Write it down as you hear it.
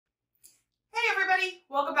everybody,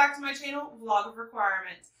 welcome back to my channel, Vlog of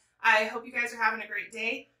Requirement. I hope you guys are having a great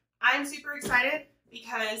day. I'm super excited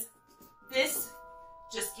because this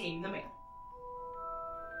just came in the mail.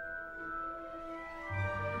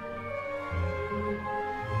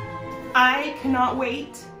 I cannot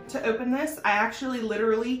wait to open this. I actually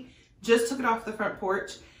literally just took it off the front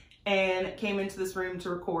porch and came into this room to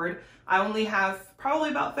record. I only have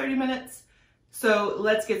probably about 30 minutes, so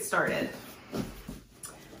let's get started.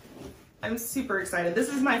 I'm super excited. This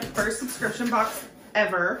is my first subscription box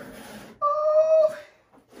ever. Oh!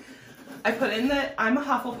 I put in that I'm a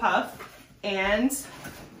Hufflepuff and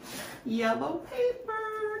yellow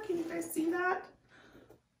paper. Can you guys see that?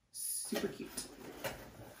 Super cute.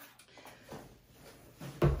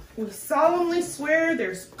 We solemnly swear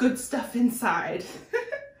there's good stuff inside.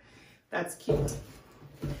 That's cute.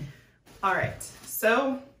 All right,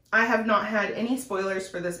 so I have not had any spoilers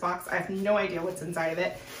for this box. I have no idea what's inside of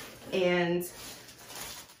it. And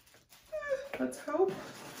let's hope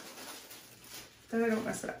that I don't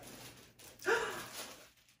mess it up.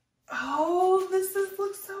 Oh,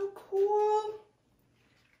 looks so cool.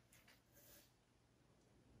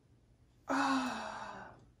 Oh,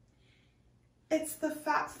 it's the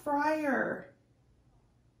Fat Friar.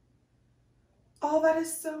 Oh, that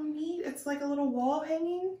is so neat. It's like a little wall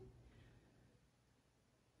hanging.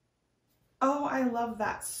 Oh, I love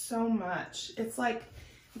that so much. It's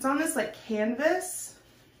on this like canvas,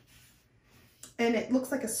 and it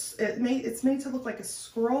looks like it's made to look like a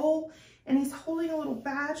scroll, and he's holding a little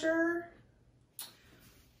badger.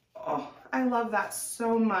 Oh, I love that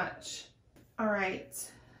so much. All right,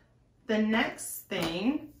 the next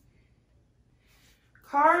thing,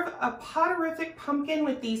 carve a potterific pumpkin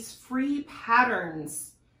with these free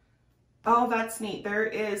patterns. Oh, that's neat. There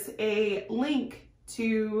is a link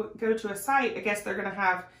to go to a site. I guess they're gonna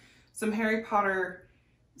have some Harry Potter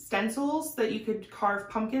stencils that you could carve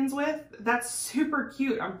pumpkins with. That's super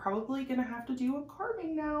cute. I'm probably gonna have to do a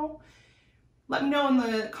carving now. Let me know in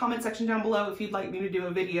the comment section down below if you'd like me to do a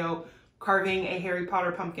video carving a Harry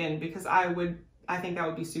Potter pumpkin, because I think that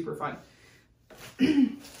would be super fun.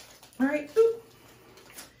 All right, ooh.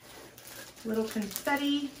 Little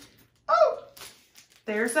confetti. Oh,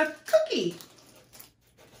 there's a cookie.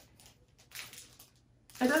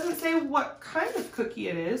 It doesn't say what kind of cookie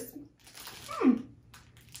it is.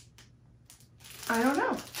 I don't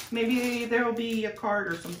know. Maybe there will be a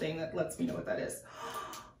card or something that lets me know what that is.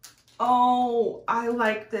 Oh, I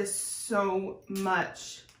like this so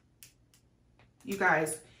much. You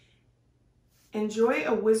guys, enjoy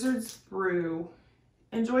a wizard's brew.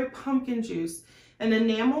 Enjoy pumpkin juice. An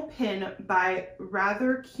enamel pin by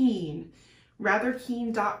Rather Keen.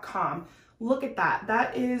 RatherKeen.com. Look at that.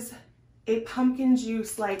 That is a pumpkin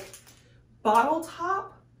juice like bottle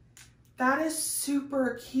top. That is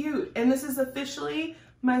super cute. And this is officially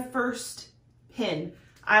my first pin.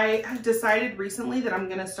 I have decided recently that I'm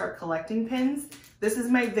gonna start collecting pins. This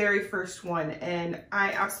is my very first one and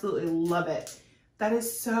I absolutely love it. That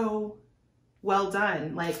is so well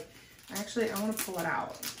done. Like, actually, I wanna pull it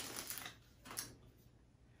out.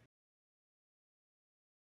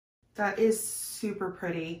 That is super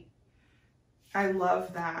pretty. I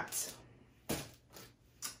love that.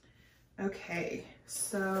 Okay,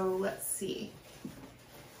 so let's see.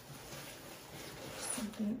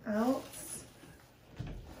 Something else.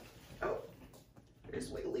 Oh, there's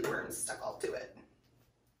wiggly worms stuck all to it.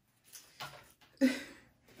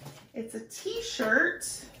 It's a t-shirt.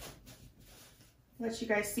 Let you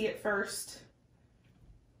guys see it first.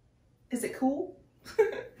 Is it cool?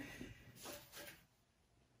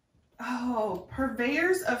 Oh,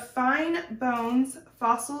 purveyors of fine bones,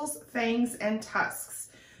 fossils, fangs, and tusks.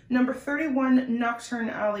 Number 31 Nocturne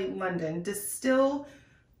Alley, London. Distill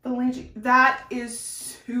Phalange. That is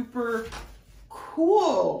super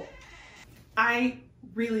cool. I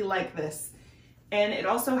really like this. And it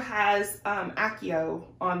also has Accio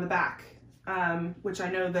on the back, which I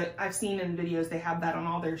know that I've seen in videos. They have that on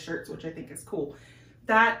all their shirts, which I think is cool.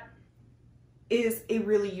 That is a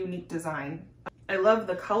really unique design. I love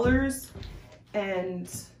the colors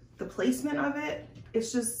and the placement of it.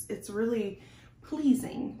 It's really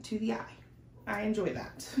pleasing to the eye. I enjoy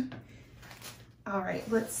that. All right,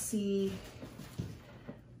 let's see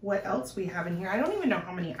what else we have in here. I don't even know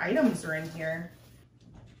how many items are in here.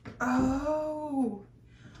 Oh,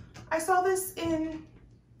 I saw this in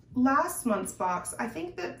last month's box. I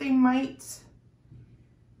think that they might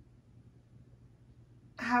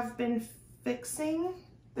have been fixing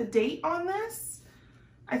the date on this.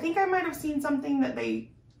 I think I might have seen something that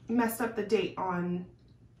they messed up the date on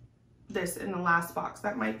this in the last box.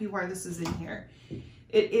 That might be why this is in here.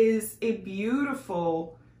 It is a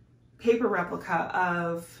beautiful paper replica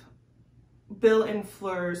of Bill and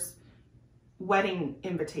Fleur's wedding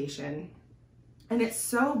invitation. And it's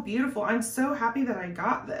so beautiful. I'm so happy that I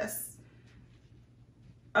got this.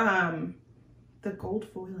 The gold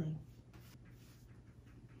foiling.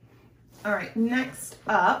 All right, next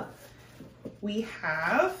up, we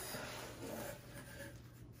have,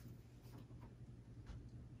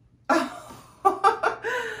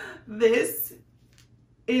 this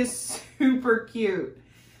is super cute.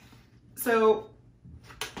 So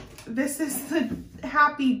this is the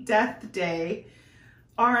Happy Death Day,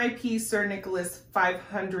 R.I.P. Sir Nicholas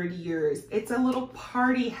 500 years. It's a little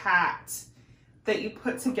party hat that you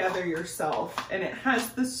put together yourself, and it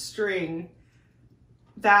has the string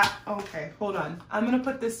that, okay, hold on. I'm gonna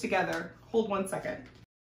put this together. Hold 1 second.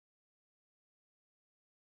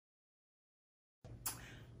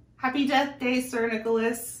 Happy Death Day, Sir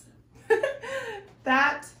Nicholas.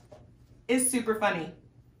 That is super funny.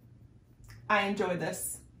 I enjoy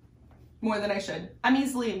this more than I should. I'm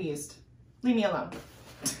easily amused. Leave me alone.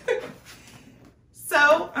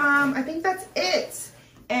 So, I think that's it.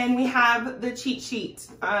 And we have the cheat sheet.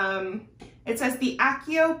 It says the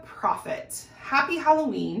Accio Prophet. Happy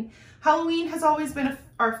Halloween. Halloween has always been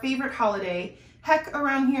our favorite holiday. Heck,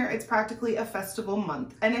 around here, it's practically a festival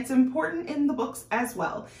month, and it's important in the books as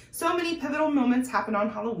well. So many pivotal moments happen on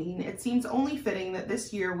Halloween. It seems only fitting that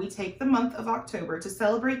this year we take the month of October to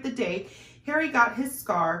celebrate the day Harry got his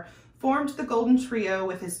scar, formed the Golden Trio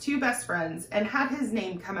with his two best friends, and had his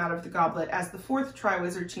name come out of the goblet as the 4th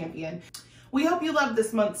Triwizard Champion. We hope you love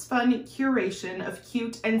this month's fun curation of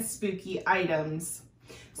cute and spooky items.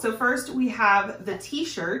 So first we have the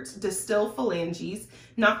t-shirt, Distill Phalanges,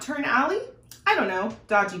 Nocturne Alley? I don't know,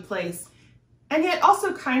 dodgy place. And yet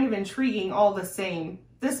also kind of intriguing all the same.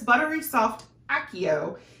 This buttery soft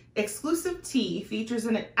Accio exclusive tee features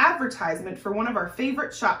an advertisement for one of our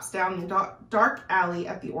favorite shops down the dark alley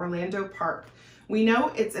at the Orlando Park. We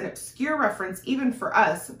know it's an obscure reference even for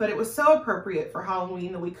us, but it was so appropriate for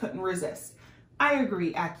Halloween that we couldn't resist. I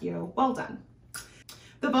agree, Accio. Well done.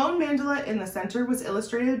 The bone mandala in the center was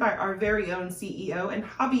illustrated by our very own CEO and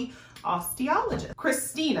hobby osteologist,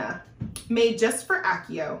 Christina, made just for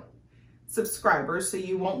Accio subscribers, so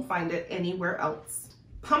you won't find it anywhere else.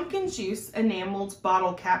 Pumpkin juice enameled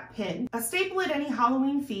bottle cap pin. A staple at any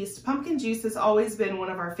Halloween feast, pumpkin juice has always been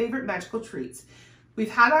one of our favorite magical treats.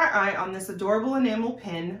 We've had our eye on this adorable enamel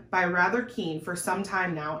pin by Rather Keen for some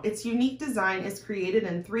time now. Its unique design is created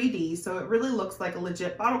in 3D, so it really looks like a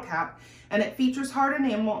legit bottle cap, and it features hard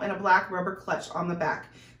enamel and a black rubber clutch on the back.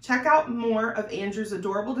 Check out more of Andrew's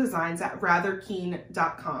adorable designs at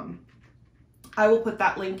ratherkeen.com. I will put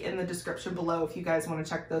that link in the description below if you guys want to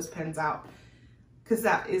check those pins out, because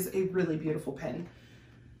that is a really beautiful pin.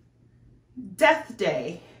 Death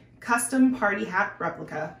Day, custom party hat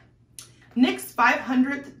replica. Nick's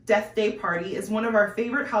 500th Death Day party is one of our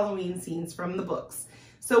favorite Halloween scenes from the books,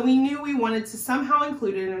 so we knew we wanted to somehow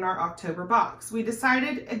include it in our October box. We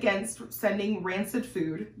decided against sending rancid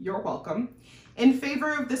food, you're welcome, in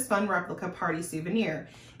favor of this fun replica party souvenir.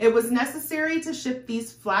 It was necessary to ship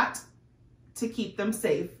these flat to keep them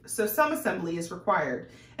safe, so some assembly is required.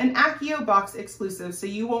 An Accio box exclusive, so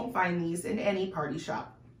you won't find these in any party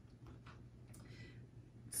shop.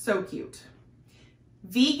 So cute.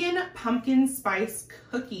 Vegan pumpkin spice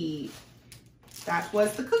cookie. That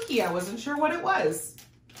was the cookie. I wasn't sure what it was.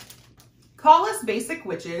 Call us basic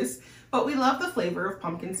witches, but we love the flavor of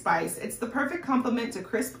pumpkin spice. It's the perfect complement to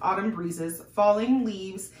crisp autumn breezes, falling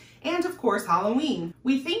leaves, and of course Halloween.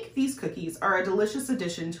 We think these cookies are a delicious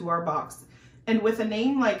addition to our box. And with a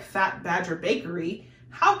name like Fat Badger Bakery,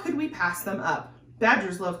 how could we pass them up?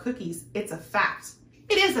 Badgers love cookies. It's a fact.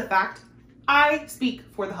 It is a fact. I speak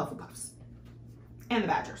for the Hufflepuffs and the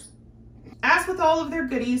Badgers. As with all of their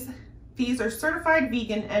goodies, these are certified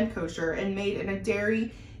vegan and kosher and made in a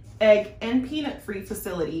dairy, egg, and peanut-free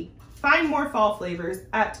facility. Find more fall flavors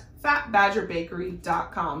at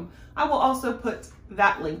fatbadgerbakery.com. I will also put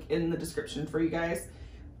that link in the description for you guys.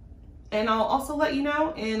 And I'll also let you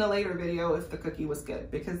know in a later video if the cookie was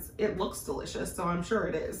good, because it looks delicious, so I'm sure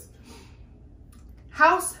it is.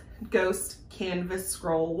 House Ghost Canvas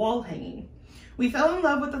Scroll Wall Hanging. We fell in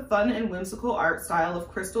love with the fun and whimsical art style of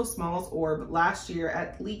Crystal Small's orb last year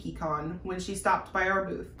at LeakyCon when she stopped by our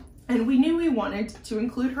booth. And we knew we wanted to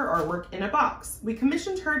include her artwork in a box. We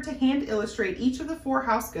commissioned her to hand illustrate each of the 4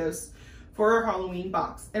 house ghosts for our Halloween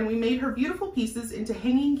box, and we made her beautiful pieces into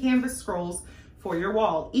hanging canvas scrolls for your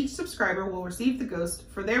wall. Each subscriber will receive the ghost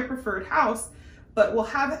for their preferred house, but will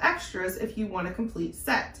have extras if you want a complete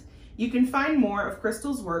set. You can find more of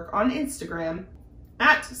Crystal's work on Instagram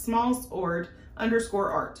at smallsord_art.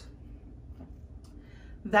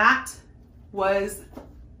 That was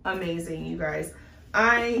amazing, you guys.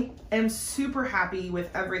 I am super happy with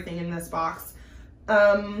everything in this box.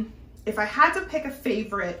 If I had to pick a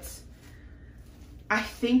favorite, I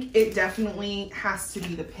think it definitely has to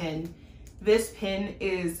be the pin. This pin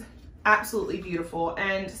is absolutely beautiful,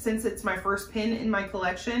 and since it's my first pin in my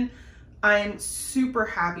collection, I'm super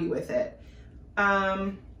happy with it.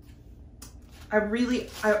 I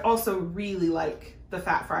also really like the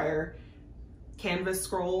Fat Friar canvas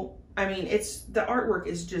scroll. I mean, the artwork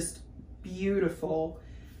is just beautiful,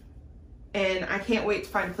 and I can't wait to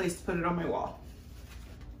find a place to put it on my wall.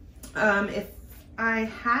 If I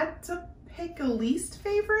had to pick a least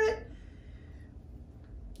favorite,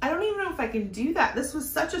 I don't even know if I can do that. This was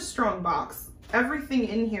such a strong box. Everything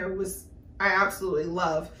in here I absolutely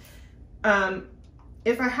love.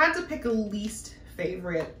 If I had to pick a least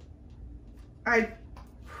favorite, I'd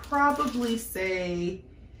probably say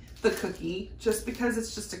the cookie, just because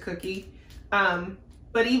it's just a cookie.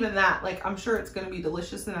 But even that, like, I'm sure it's gonna be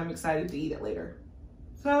delicious and I'm excited to eat it later.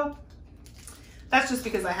 So that's just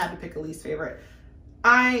because I had to pick a least favorite.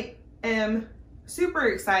 I am super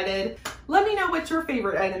excited. Let me know what your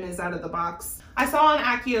favorite item is out of the box. I saw on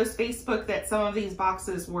Accio's Facebook that some of these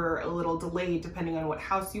boxes were a little delayed depending on what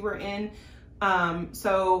house you were in.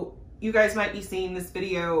 So you guys might be seeing this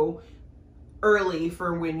video early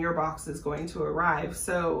for when your box is going to arrive.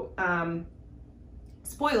 So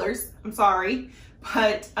spoilers, I'm sorry,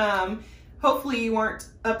 but hopefully you weren't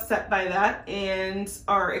upset by that and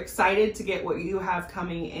are excited to get what you have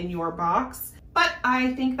coming in your box. But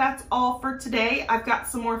I think that's all for today. I've got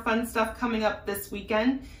some more fun stuff coming up this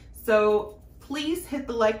weekend. So please hit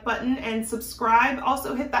the like button and subscribe.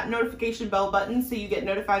 Also hit that notification bell button so you get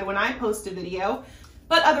notified when I post a video.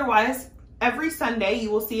 But otherwise, every Sunday you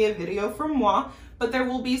will see a video from moi, but there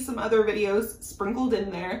will be some other videos sprinkled in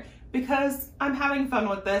there because I'm having fun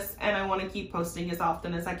with this and I want to keep posting as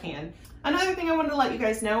often as I can. Another thing I wanted to let you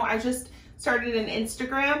guys know, I just started an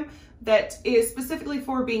Instagram that is specifically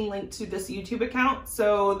for being linked to this YouTube account.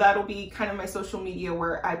 So that'll be kind of my social media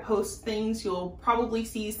where I post things. You'll probably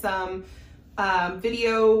see some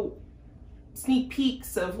video sneak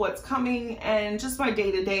peeks of what's coming, and just my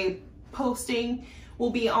day-to-day posting will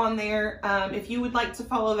be on there. If you would like to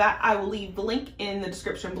follow that, I will leave the link in the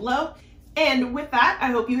description below. And with that, I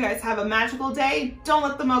hope you guys have a magical day. Don't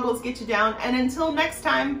let the muggles get you down. And until next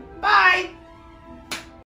time, bye!